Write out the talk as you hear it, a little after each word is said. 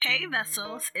Hey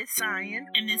Vessels, it's Zion.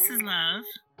 And this is Love.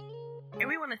 And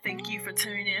we want to thank you for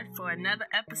tuning in for another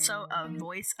episode of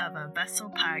Voice of a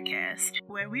Vessel podcast,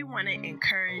 where we want to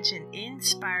encourage and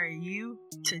inspire you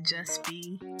to just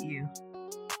be you.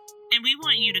 And we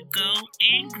want you to go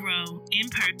and grow in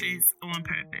purpose on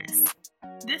purpose.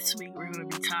 This week we're going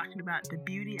to be talking about the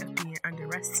beauty of being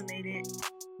underestimated,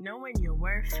 knowing your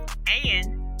worth,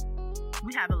 and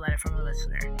we have a letter from a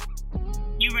listener.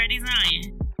 You ready,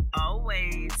 Zion?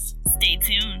 Always. Stay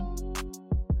tuned.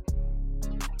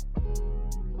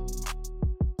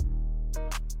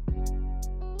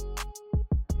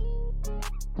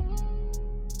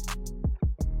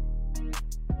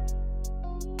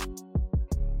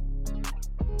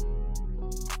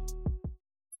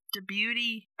 The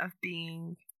beauty of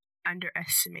being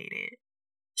underestimated.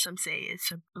 Some say it's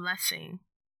a blessing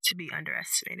to be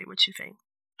underestimated. What you think?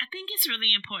 I think it's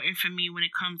really important for me when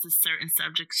it comes to certain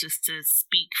subjects just to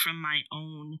speak from my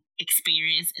own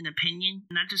experience and opinion,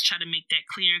 and I just try to make that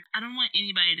clear. I don't want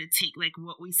anybody to take like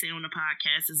what we say on the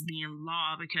podcast as being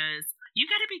law, because you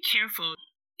got to be careful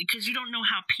because you don't know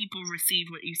how people receive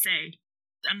what you say.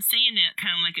 I'm saying that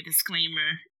kind of like a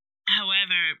disclaimer.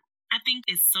 However, I think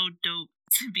it's so dope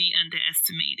to be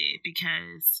underestimated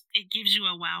because it gives you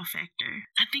a wow factor.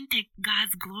 I think that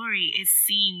God's glory is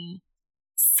seen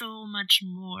so much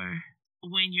more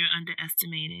when you're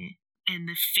underestimated, and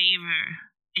the favor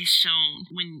is shown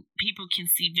when people can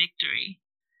see victory,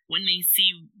 when they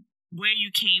see where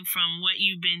you came from, what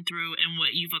you've been through, and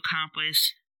what you've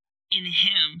accomplished in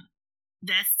Him.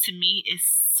 That's, to me, is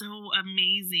so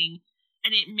amazing,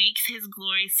 and it makes His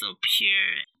glory so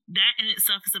pure. That in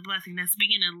itself is a blessing. That's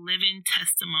being a living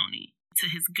testimony to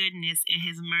His goodness and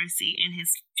His mercy and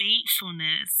His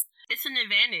faithfulness. It's an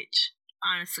advantage.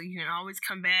 Honestly, you can always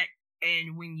come back,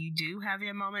 and when you do have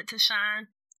your moment to shine,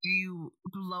 you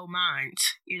blow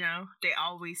minds, They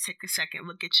always take a second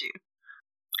look at you.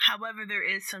 However, there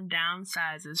is some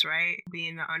downsizes, right?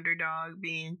 Being the underdog,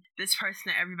 being this person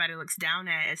that everybody looks down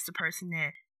at as the person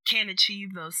that can't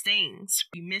achieve those things.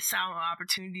 You miss out on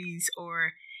opportunities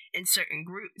or in certain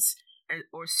groups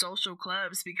or social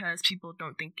clubs because people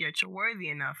don't think that you're worthy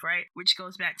enough, right? Which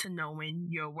goes back to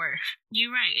knowing your worth.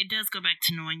 You're right. It does go back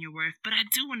to knowing your worth. But I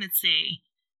do want to say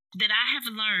that I have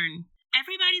learned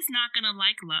everybody's not going to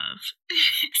like Love.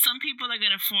 Some people are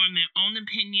going to form their own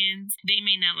opinions. They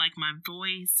may not like my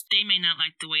voice. They may not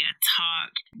like the way I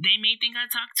talk. They may think I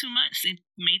talk too much. They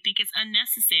may think it's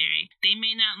unnecessary. They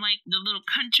may not like the little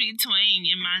country twang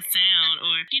in my sound,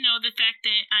 or, the fact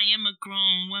that I am a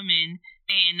grown woman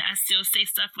and I still say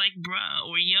stuff like bruh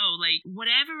or yo, like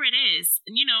whatever it is,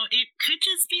 it could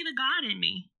just be the God in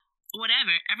me.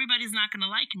 Whatever. Everybody's not going to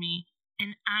like me.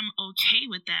 And I'm okay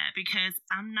with that because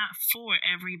I'm not for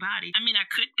everybody. I mean, I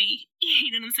could be. You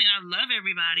know what I'm saying? I love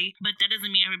everybody, but that doesn't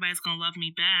mean everybody's going to love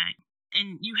me back.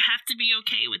 And you have to be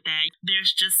okay with that.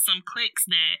 There's just some cliques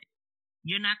that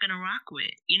you're not going to rock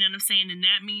with. You know what I'm saying? And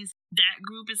that means that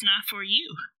group is not for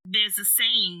you. There's a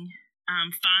saying,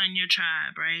 find your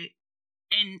tribe, right?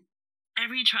 And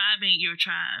every tribe ain't your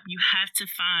tribe. You have to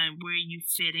find where you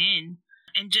fit in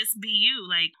and just be you.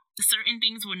 Like, certain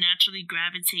things will naturally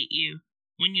gravitate you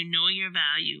when you know your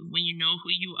value, when you know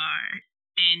who you are,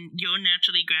 and you'll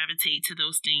naturally gravitate to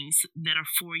those things that are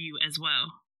for you as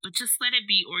well. But just let it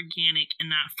be organic and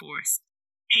not forced.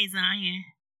 Hey, Zion.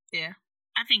 Yeah?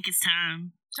 I think it's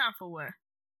time. Time for what?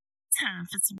 Time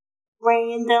for some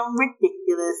random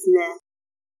ridiculousness.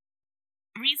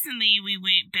 Recently, we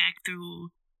went back through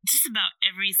just about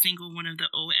every single one of the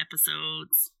old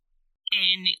episodes,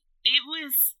 and it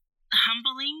was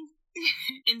humbling,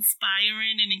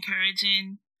 inspiring, and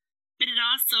encouraging, but it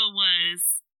also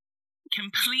was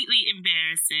completely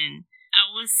embarrassing.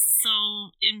 I was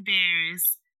so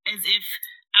embarrassed, as if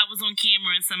I was on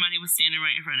camera and somebody was standing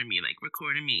right in front of me, like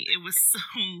recording me. It was so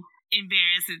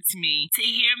embarrassing to me to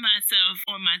hear myself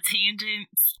on my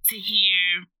tangents, to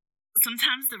hear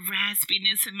sometimes the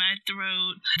raspiness in my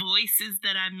throat, voices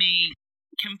that I made.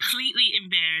 Completely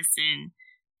embarrassing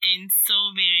and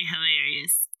so very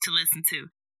hilarious to listen to.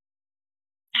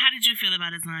 How did you feel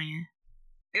about it, Zion?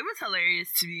 It was hilarious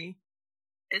to me.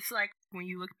 It's like when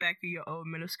you look back at your old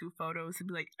middle school photos and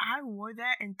be like, I wore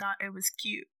that and thought it was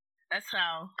cute. That's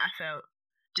how I felt.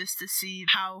 Just to see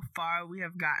how far we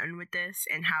have gotten with this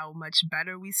and how much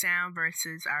better we sound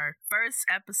versus our first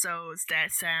episodes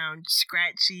that sound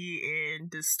scratchy and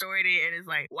distorted. And it's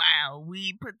like, wow,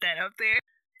 we put that up there.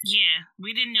 Yeah,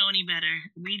 we didn't know any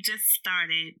better. We just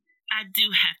started. I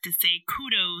do have to say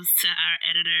kudos to our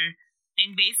editor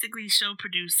and basically show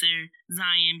producer,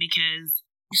 Zion, because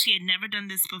She had never done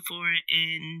this before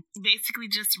and basically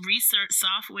just researched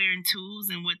software and tools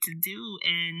and what to do,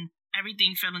 and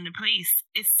everything fell into place.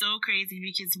 It's so crazy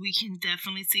because we can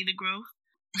definitely see the growth.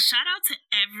 Shout out to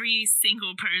every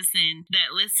single person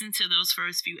that listened to those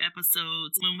first few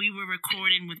episodes when we were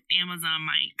recording with Amazon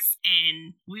mics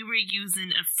and we were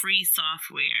using a free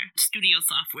software, studio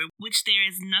software, which there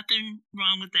is nothing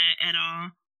wrong with that at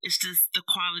all. It's just the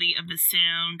quality of the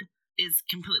sound is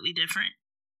completely different.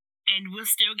 And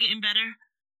we're still getting better.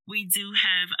 We do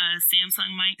have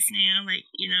Samsung mics now,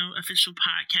 official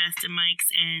podcasting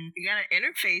mics. And you got an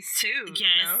interface too.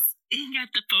 Yes. You got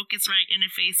the Focusrite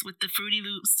interface with the Fruity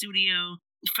Loop Studio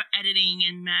for editing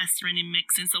and mastering and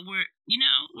mixing. So we're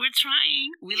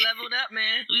trying. We leveled up,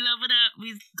 man. We leveled up.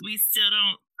 We still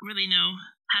don't really know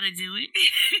how to do it.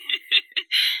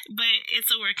 But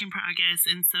it's a work in progress.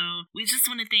 And so we just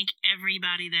want to thank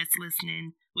everybody that's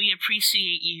listening. We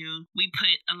appreciate you. We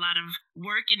put a lot of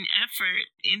work and effort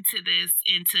into this,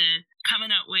 into coming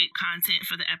up with content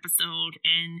for the episode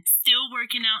and still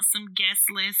working out some guest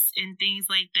lists and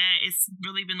things like that. It's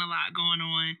really been a lot going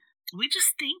on. We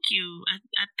just thank you.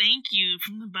 I thank you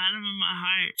from the bottom of my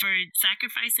heart for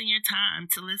sacrificing your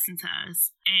time to listen to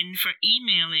us and for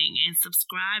emailing and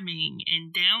subscribing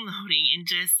and downloading and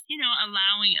just,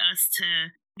 allowing us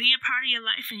to be a part of your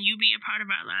life and you be a part of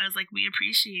our lives. We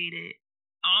appreciate it.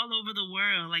 All over the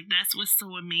world. That's what's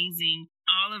so amazing.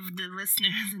 All of the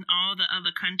listeners in all the other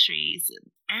countries,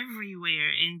 everywhere,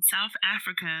 in South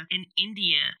Africa, in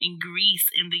India, in Greece,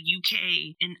 in the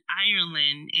UK, in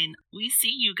Ireland. And we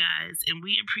see you guys and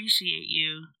we appreciate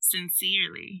you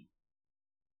sincerely.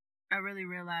 I really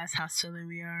realize how silly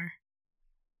we are.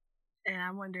 And I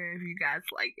wonder if you guys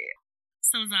like it.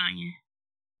 So, Zion.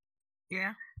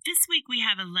 Yeah? This week we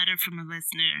have a letter from a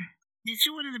listener. Did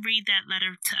you want to read that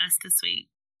letter to us this week?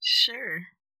 Sure.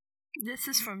 This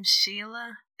is from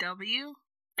Sheila W.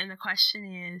 And the question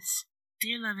is,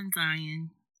 Dear Love and Zion,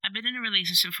 I've been in a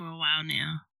relationship for a while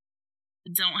now.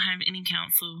 Don't have any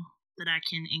counsel that I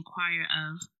can inquire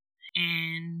of.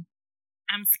 And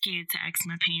I'm scared to ask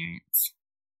my parents.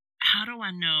 How do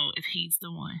I know if he's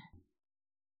the one?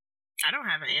 I don't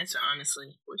have an answer,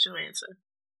 honestly. What's your answer?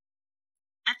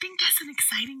 I think that's an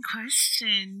exciting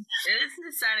question. It is an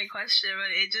exciting question,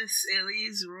 but it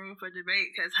leaves room for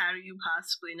debate because how do you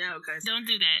possibly know? Cause don't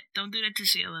do that. Don't do that to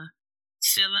Sheila.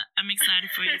 Sheila, I'm excited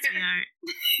for you, sweetheart.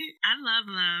 I love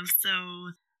love,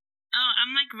 so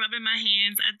I'm rubbing my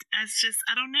hands. I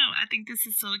don't know. I think this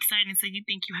is so exciting. So you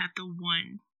think you have the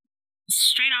one.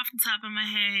 Straight off the top of my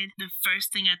head, the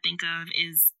first thing I think of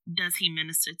is, does he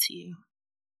minister to you?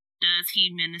 Does he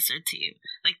minister to you?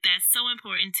 That's so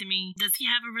important to me. Does he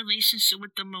have a relationship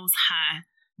with the Most High?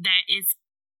 That is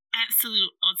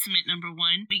absolute ultimate number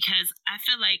one, because I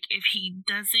feel like if he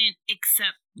doesn't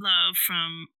accept love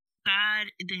from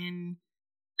God, then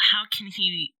how can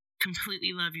he completely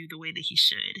love you the way that he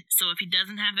should? So if he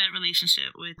doesn't have that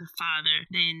relationship with the Father,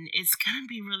 then it's going to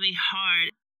be really hard.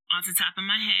 Off the top of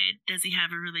my head, does he have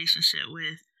a relationship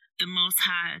with the Most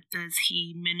High? Does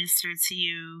he minister to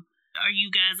you? Are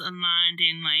you guys aligned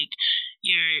in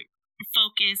your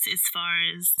focus as far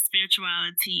as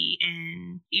spirituality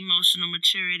and emotional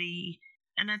maturity?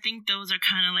 And I think those are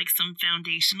kind of some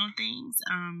foundational things.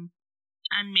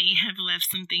 I may have left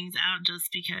some things out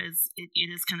just because it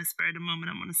is kind of spur of the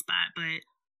moment. I'm on the spot, but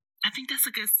I think that's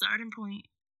a good starting point.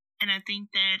 And I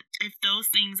think that if those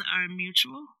things are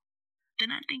mutual, then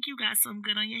I think you got something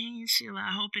good on your hands, Sheila.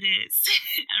 I hope it is.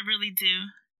 I really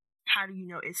do. How do you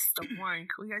know it's the one?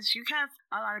 Because you have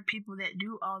a lot of people that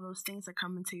do all those things that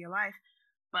come into your life,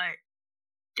 but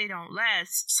they don't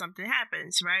last. Something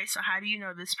happens, right? So how do you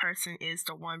know this person is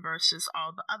the one versus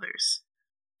all the others?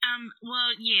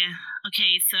 Well, yeah.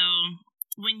 Okay, so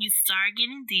when you start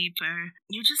getting deeper,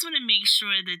 you just want to make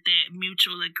sure that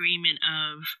mutual agreement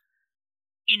of,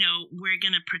 we're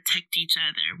going to protect each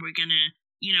other. We're going to,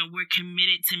 we're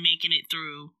committed to making it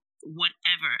through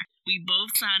whatever. We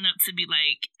both sign up to be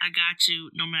I got you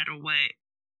no matter what.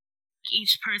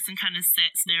 Each person kind of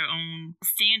sets their own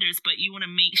standards, but you want to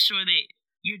make sure that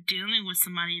you're dealing with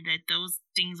somebody that those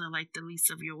things are the least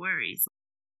of your worries.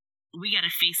 We got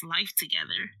to face life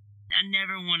together. I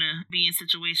never want to be in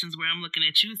situations where I'm looking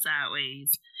at you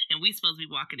sideways and we supposed to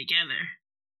be walking together.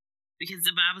 Because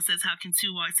the Bible says, how can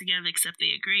two walk together except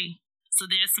they agree? So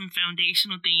there's some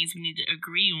foundational things we need to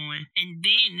agree on. And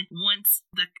then once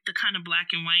the kind of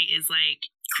black and white is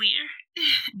clear,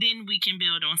 then we can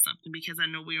build on something because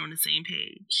I know we're on the same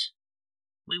page.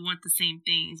 We want the same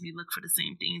things. We look for the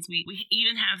same things. We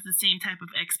even have the same type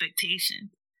of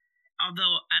expectation.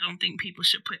 Although I don't think people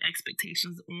should put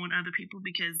expectations on other people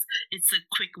because it's a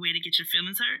quick way to get your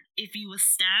feelings hurt. If you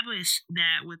establish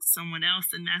that with someone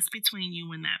else, then that's between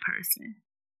you and that person.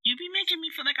 You be making me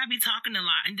feel like I be talking a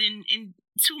lot, and then in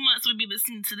 2 months we'd be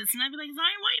listening to this, and I'd be like,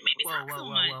 Zion, why you make me talk so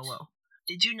much? Whoa.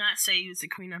 Did you not say you was the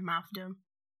queen of mouthdom?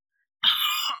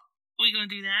 We gonna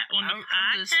do that on the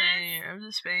podcast? I'm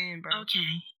just saying, bro.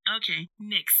 Okay.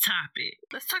 Next topic.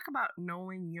 Let's talk about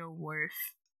knowing your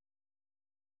worth.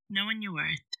 Knowing your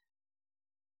worth.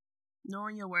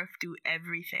 Knowing your worth through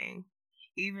everything.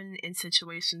 Even in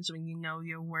situations when you know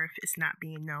your worth is not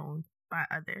being known by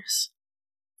others.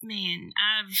 Man,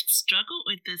 I've struggled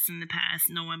with this in the past,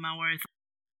 knowing my worth.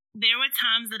 There were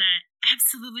times that I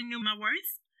absolutely knew my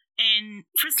worth. And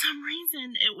for some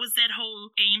reason, it was that whole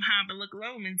aim high but look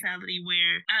low mentality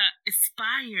where I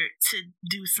aspired to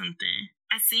do something.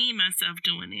 I seen myself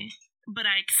doing it, but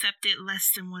I accepted less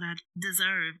than what I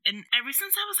deserve. And ever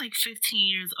since I was like 15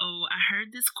 years old, I heard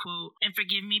this quote, and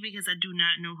forgive me because I do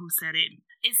not know who said it.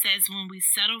 It says, when we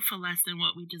settle for less than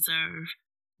what we deserve,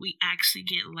 we actually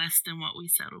get less than what we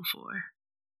settle for.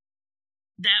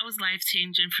 That was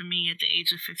life-changing for me at the age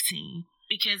of 15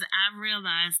 because I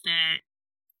realized that,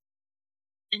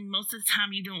 and most of the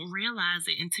time you don't realize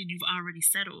it until you've already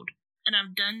settled. And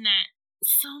I've done that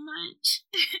so much.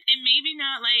 And maybe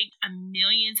not like a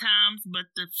million times,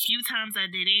 but the few times I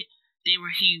did it, they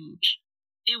were huge.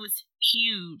 It was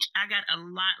huge. I got a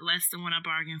lot less than what I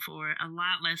bargained for, a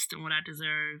lot less than what I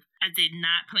deserved. I did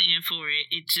not plan for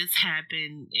it. It just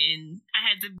happened. And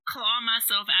I had to claw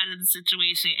myself out of the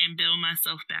situation and build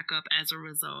myself back up as a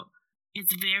result.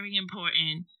 It's very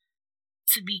important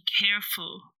to be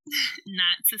careful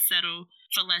not to settle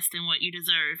for less than what you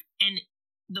deserve. And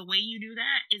the way you do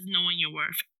that is knowing your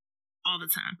worth all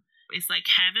the time. It's like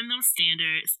having those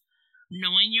standards,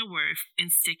 knowing your worth,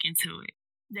 and sticking to it.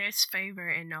 There's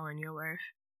favor in knowing your worth.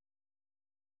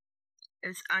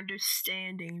 It's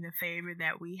understanding the favor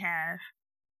that we have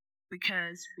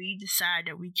because we decide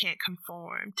that we can't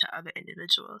conform to other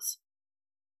individuals.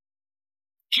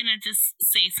 Can I just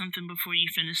say something before you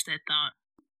finish that thought?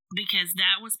 Because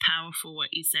that was powerful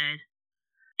what you said.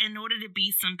 In order to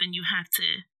be something, you have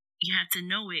to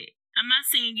know it. I'm not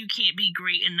saying you can't be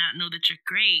great and not know that you're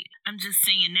great. I'm just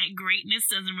saying that greatness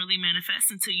doesn't really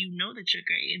manifest until you know that you're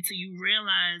great, until you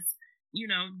realize,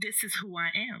 this is who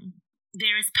I am.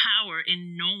 There is power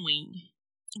in knowing.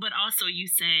 But also you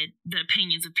said the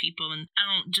opinions of people, and I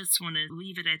don't just want to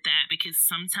leave it at that because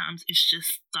sometimes it's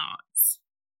just thoughts,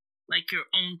 like your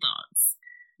own thoughts.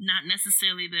 Not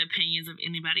necessarily the opinions of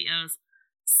anybody else.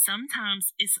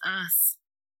 Sometimes it's us.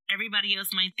 Everybody else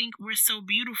might think we're so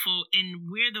beautiful and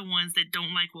we're the ones that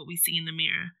don't like what we see in the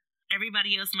mirror.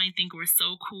 Everybody else might think we're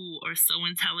so cool or so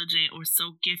intelligent or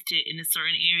so gifted in a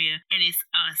certain area, and it's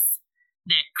us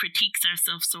that critiques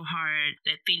ourselves so hard,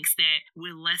 that thinks that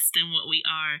we're less than what we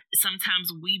are. Sometimes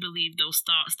we believe those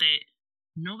thoughts that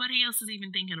nobody else is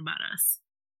even thinking about us.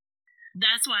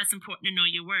 That's why it's important to know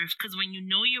your worth, because when you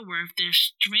know your worth,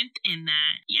 there's strength in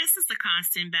that. Yes, it's a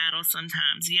constant battle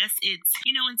sometimes. Yes, it's,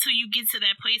 until you get to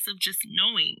that place of just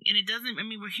knowing. And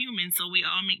we're human, so we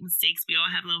all make mistakes. We all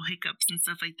have little hiccups and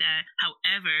stuff like that.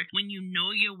 However, when you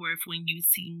know your worth, when you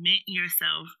cement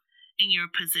yourself in your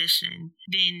position,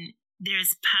 then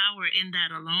there's power in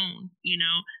that alone,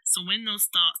 So when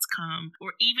those thoughts come,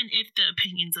 or even if the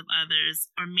opinions of others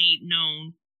are made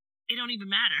known, it don't even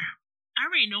matter. I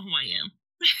already know who I am.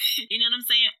 You know what I'm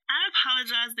saying? I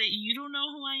apologize that you don't know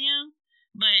who I am,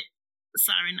 but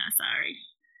sorry, not sorry.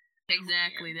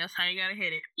 Exactly. That's how you gotta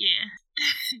hit it. Yeah.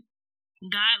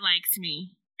 God likes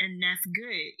me, and that's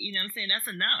good. You know what I'm saying? That's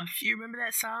enough. You remember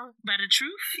that song? By The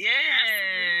Truth? Yeah.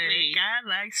 Absolutely. God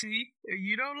likes me.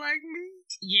 You don't like me?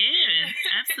 Yeah,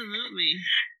 absolutely.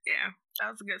 Yeah,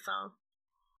 that was a good song.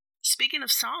 Speaking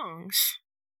of songs,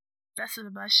 Best of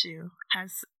the Bless You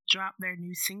has dropped their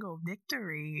new single,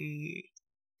 Victory.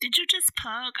 Did you just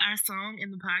plug our song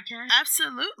in the podcast?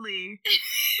 Absolutely.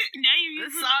 Now you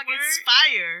use the song is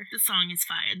fire. The song is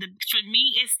fire. For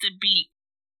me, it's the beat.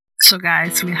 So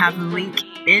guys, we have the link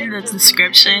in the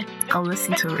description. Go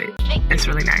listen to it. It's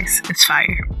really nice. It's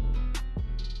fire.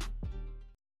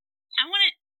 I want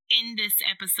to end this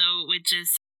episode with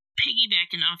just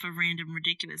piggybacking off of random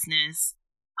ridiculousness.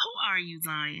 Who are you,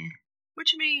 Zion?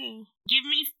 What you mean? Give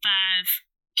me 5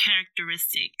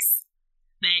 characteristics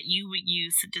that you would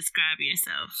use to describe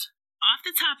yourself. Off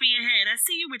the top of your head, I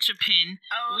see you with your pen.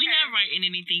 Oh, okay. We're not writing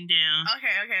anything down.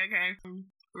 Okay.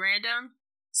 Random,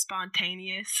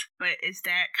 spontaneous, but is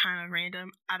that kind of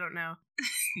random? I don't know.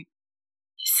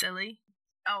 Silly.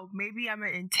 Oh, maybe I'm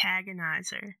an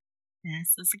antagonizer.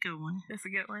 Yes, that's a good one. That's a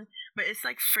good one. But it's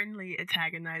like friendly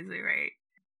antagonizer, right?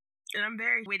 And I'm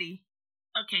very witty.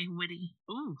 Okay, witty.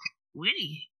 Ooh,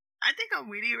 witty. I think I'm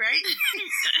witty, right?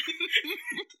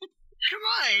 Come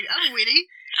on, I'm witty.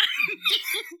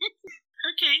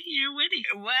 Okay, you're witty.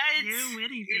 What? You're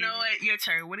witty, baby. You know what? Your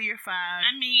turn. What are your 5?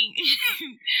 I mean,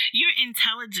 you're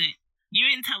intelligent.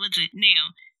 You're intelligent.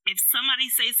 Now, if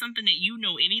somebody says something that you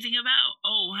know anything about,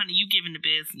 oh, honey, you giving the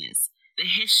business. The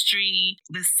history,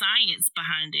 the science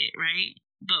behind it, right?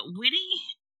 But witty,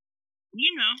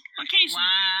 you know, occasionally.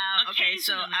 Wow. Okay,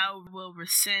 so I will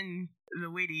rescind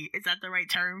the witty. Is that the right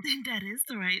term? That is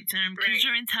the right term, because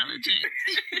you're intelligent.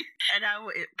 And I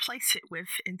will place it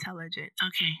with intelligent.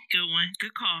 Okay, good one.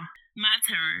 Good call. My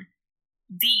turn.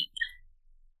 Deep.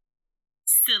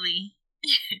 Silly.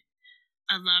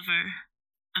 A lover.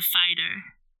 A fighter.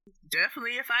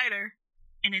 Definitely a fighter.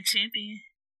 And a champion.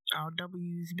 All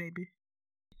W's, baby.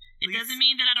 It doesn't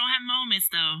mean that I don't have moments,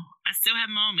 though. I still have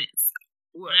moments.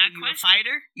 What, are you a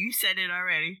fighter? You said it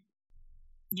already.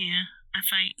 Yeah, I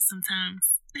fight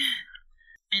sometimes.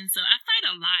 And so I fight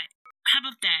a lot. How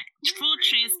about that? Full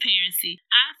transparency.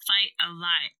 I fight a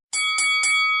lot.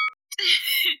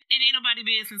 It ain't nobody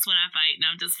business when I fight.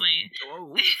 No, I'm just playing.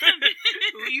 Whoa.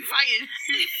 Who are you fighting?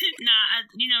 Nah,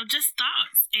 just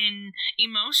thoughts and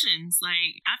emotions.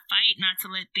 Like, I fight not to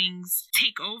let things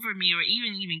take over me or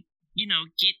even,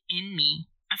 get in me.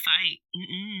 I fight.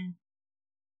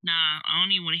 Nah, I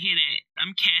don't even want to hear that.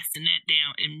 I'm casting that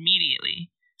down immediately.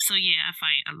 So yeah, I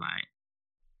fight a lot.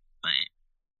 But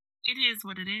it is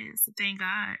what it is. Thank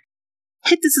God.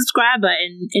 Hit the subscribe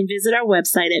button and visit our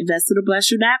website at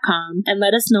vesseltoblesyou.com and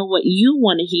let us know what you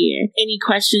want to hear. Any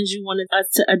questions you wanted us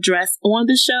to address on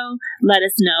the show, let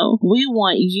us know. We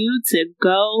want you to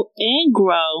go and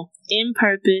grow in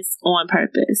purpose, on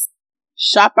purpose.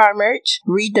 Shop our merch,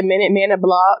 read the Minute Manna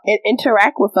blog, and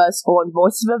interact with us on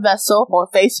Voice of a Vessel on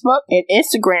Facebook and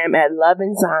Instagram at Love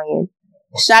and Zion.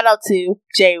 Shout out to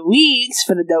Jay Weeks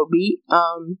for the dope beat.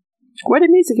 Where the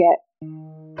music at?